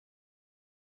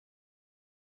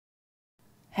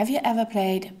Have you ever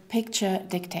played Picture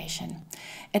Dictation?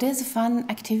 It is a fun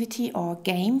activity or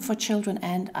game for children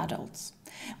and adults.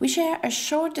 We share a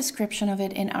short description of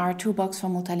it in our Toolbox for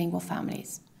Multilingual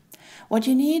families. What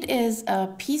you need is a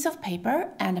piece of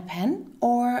paper and a pen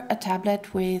or a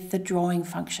tablet with the drawing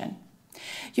function.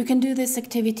 You can do this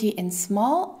activity in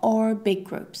small or big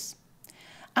groups.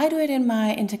 I do it in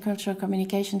my intercultural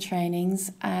communication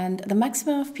trainings, and the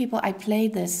maximum of people I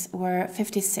played this were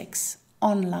 56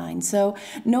 online, so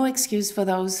no excuse for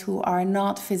those who are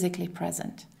not physically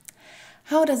present.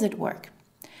 How does it work?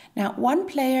 Now, one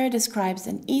player describes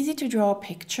an easy to draw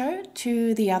picture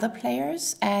to the other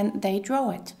players and they draw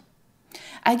it.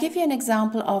 I give you an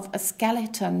example of a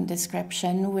skeleton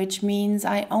description, which means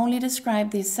I only describe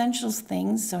the essentials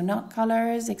things, so not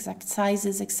colors, exact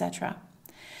sizes, etc.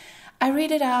 I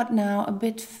read it out now a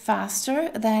bit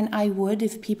faster than I would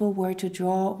if people were to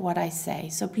draw what I say,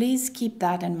 so please keep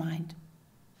that in mind.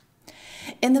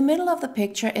 In the middle of the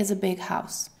picture is a big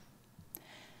house.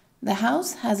 The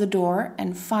house has a door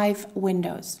and 5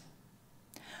 windows.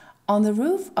 On the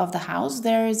roof of the house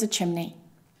there is a chimney.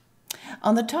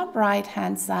 On the top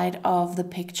right-hand side of the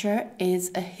picture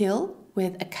is a hill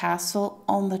with a castle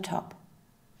on the top.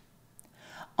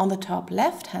 On the top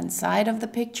left-hand side of the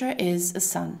picture is a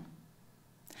sun.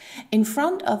 In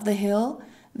front of the hill,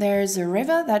 there's a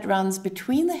river that runs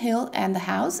between the hill and the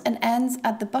house and ends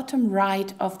at the bottom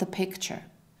right of the picture.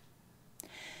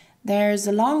 There's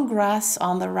a long grass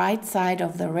on the right side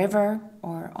of the river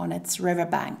or on its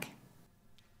riverbank.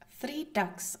 3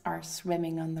 ducks are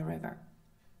swimming on the river.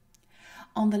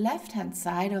 On the left-hand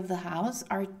side of the house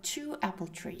are 2 apple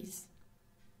trees.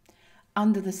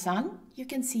 Under the sun, you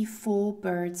can see 4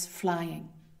 birds flying.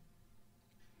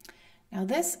 Now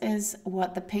this is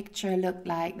what the picture looked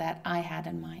like that I had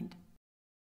in mind.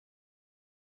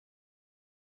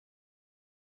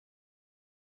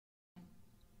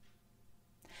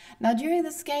 Now during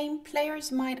this game, players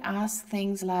might ask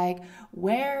things like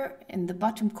where in the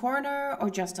bottom corner or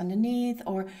just underneath,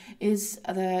 or is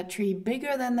the tree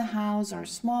bigger than the house or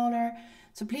smaller?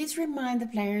 So please remind the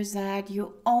players that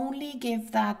you only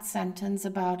give that sentence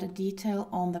about a detail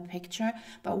on the picture,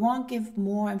 but won't give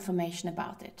more information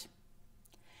about it.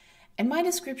 In my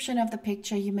description of the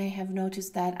picture, you may have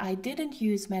noticed that I didn't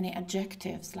use many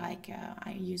adjectives, like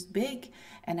I used big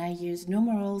and I used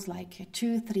numerals like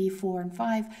 2, 3, 4, and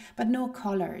 5, but no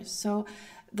colors. So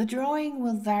the drawing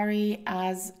will vary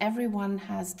as everyone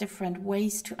has different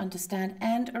ways to understand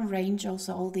and arrange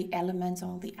also all the elements,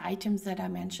 all the items that I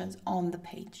mentioned on the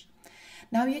page.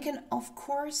 Now you can of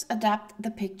course adapt the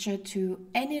picture to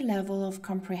any level of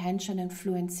comprehension and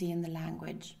fluency in the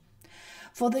language.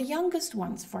 For the youngest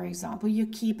ones, for example, you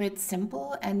keep it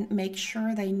simple and make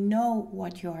sure they know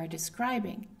what you are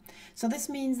describing. So this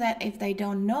means that if they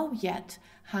don't know yet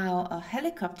how a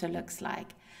helicopter looks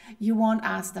like, you won't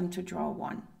ask them to draw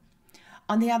one.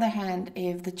 On the other hand,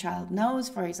 if the child knows,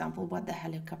 for example, what the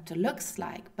helicopter looks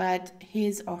like, but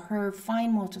his or her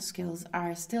fine motor skills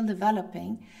are still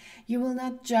developing, you will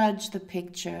not judge the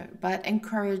picture, but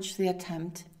encourage the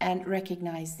attempt and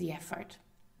recognize the effort.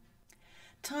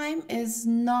 Time is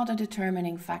not a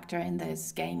determining factor in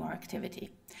this game or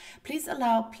activity. Please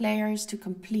allow players to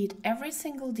complete every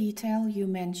single detail you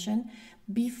mention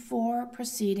before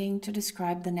proceeding to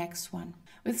describe the next one.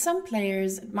 With some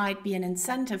players, it might be an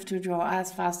incentive to draw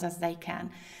as fast as they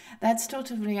can. That's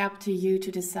totally up to you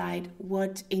to decide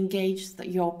what engages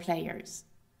your players.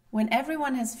 When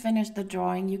everyone has finished the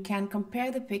drawing, you can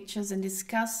compare the pictures and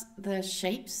discuss the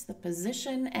shapes, the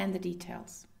position, and the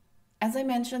details. As I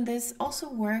mentioned, this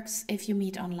also works if you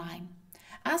meet online.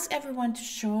 Ask everyone to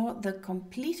show the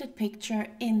completed picture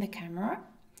in the camera,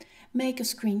 make a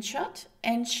screenshot,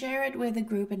 and share it with the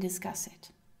group and discuss it.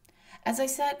 As I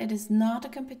said, it is not a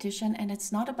competition and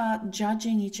it's not about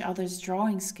judging each other's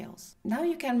drawing skills. Now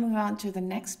you can move on to the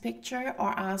next picture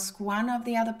or ask one of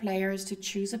the other players to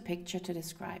choose a picture to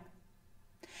describe.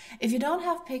 If you don't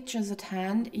have pictures at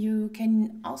hand, you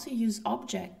can also use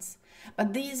objects.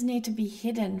 But these need to be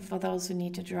hidden for those who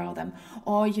need to draw them,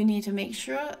 or you need to make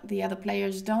sure the other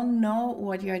players don't know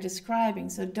what you're describing,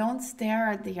 so don't stare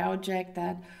at the object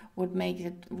that would make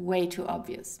it way too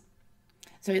obvious.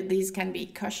 So these can be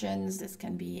cushions, this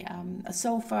can be a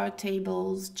sofa,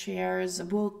 tables, chairs, a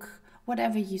book,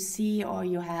 whatever you see or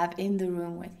you have in the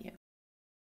room with you.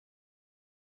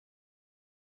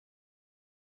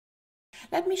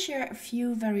 Let me share a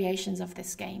few variations of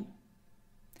this game.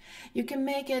 You can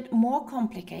make it more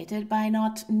complicated by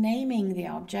not naming the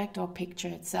object or picture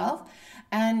itself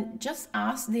and just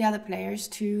ask the other players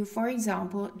to, for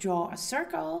example, draw a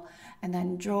circle and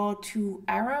then draw 2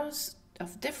 arrows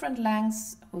of different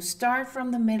lengths who start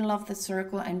from the middle of the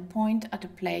circle and point at a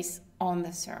place on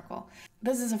the circle.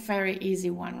 This is a very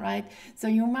easy one, right? So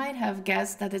you might have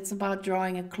guessed that it's about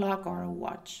drawing a clock or a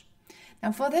watch.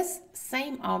 Now for this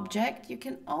same object, you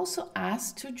can also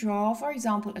ask to draw, for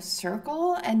example, a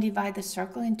circle and divide the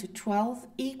circle into 12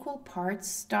 equal parts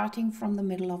starting from the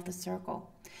middle of the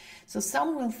circle. So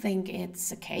some will think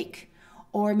it's a cake,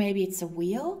 or maybe it's a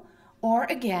wheel, or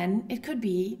again, it could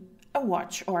be a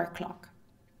watch or a clock.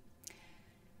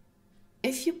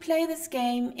 If you play this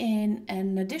game in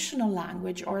an additional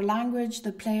language or language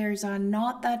the players are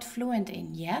not that fluent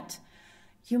in yet,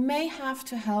 you may have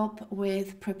to help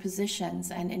with prepositions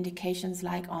and indications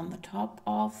like on the top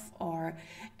of, or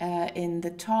in the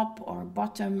top or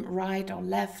bottom, right or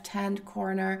left hand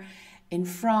corner, in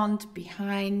front,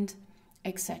 behind,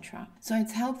 etc. So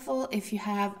it's helpful if you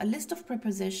have a list of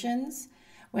prepositions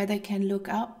where they can look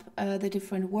up the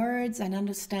different words and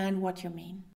understand what you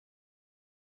mean.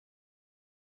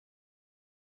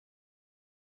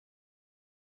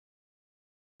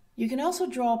 You can also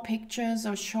draw pictures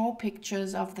or show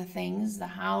pictures of the things, the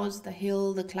house, the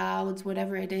hill, the clouds,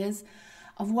 whatever it is,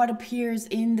 of what appears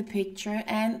in the picture,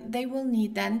 and they will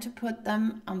need then to put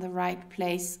them on the right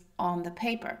place on the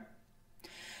paper.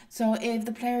 So if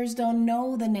the players don't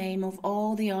know the name of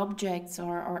all the objects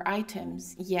or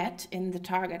items yet in the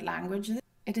target language,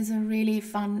 it is a really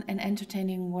fun and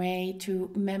entertaining way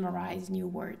to memorize new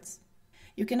words.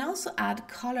 You can also add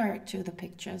color to the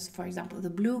pictures. For example, the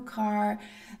blue car,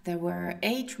 there were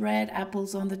 8 red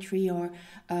apples on the tree, or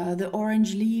the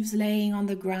orange leaves laying on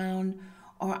the ground,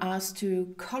 or ask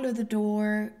to color the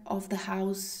door of the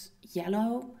house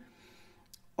yellow,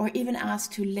 or even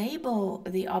ask to label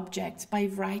the objects by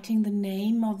writing the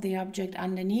name of the object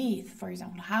underneath, for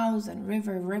example, house and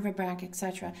river, riverbank,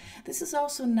 etc. This is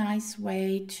also a nice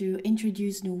way to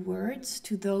introduce new words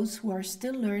to those who are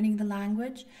still learning the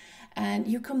language. And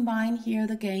you combine here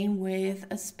the game with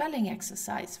a spelling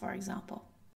exercise, for example.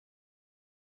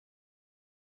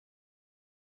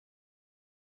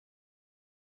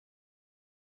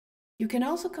 You can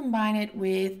also combine it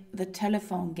with the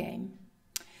telephone game.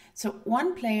 So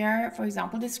one player, for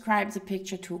example, describes a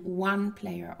picture to one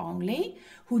player only,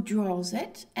 who draws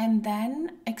it and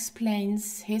then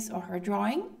explains his or her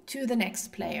drawing to the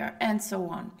next player, and so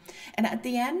on. And at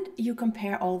the end, you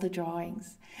compare all the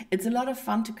drawings. It's a lot of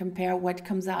fun to compare what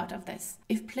comes out of this.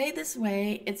 If played this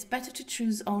way, it's better to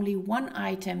choose only one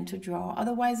item to draw,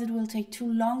 otherwise it will take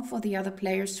too long for the other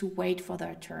players to wait for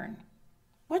their turn.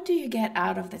 What do you get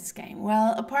out of this game?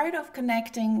 Well, a part of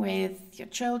connecting with your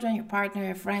children, your partner,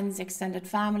 your friends, extended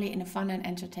family in a fun and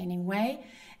entertaining way,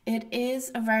 it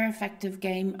is a very effective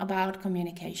game about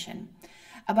communication,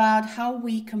 about how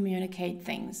we communicate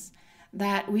things,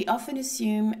 that we often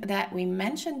assume that we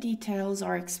mention details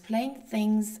or explain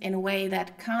things in a way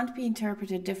that can't be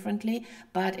interpreted differently,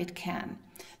 but it can.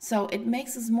 So it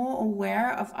makes us more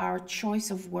aware of our choice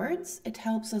of words. It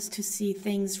helps us to see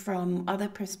things from other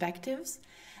perspectives.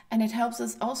 And it helps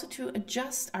us also to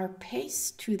adjust our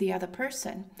pace to the other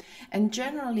person, and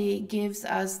generally gives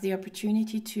us the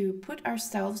opportunity to put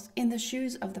ourselves in the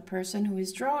shoes of the person who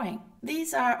is drawing.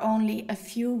 These are only a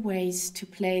few ways to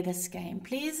play this game.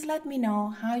 Please let me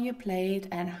know how you play it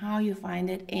and how you find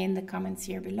it in the comments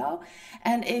here below.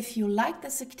 And if you like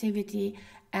this activity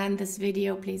and this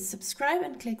video, please subscribe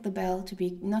and click the bell to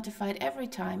be notified every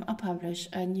time I publish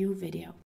a new video.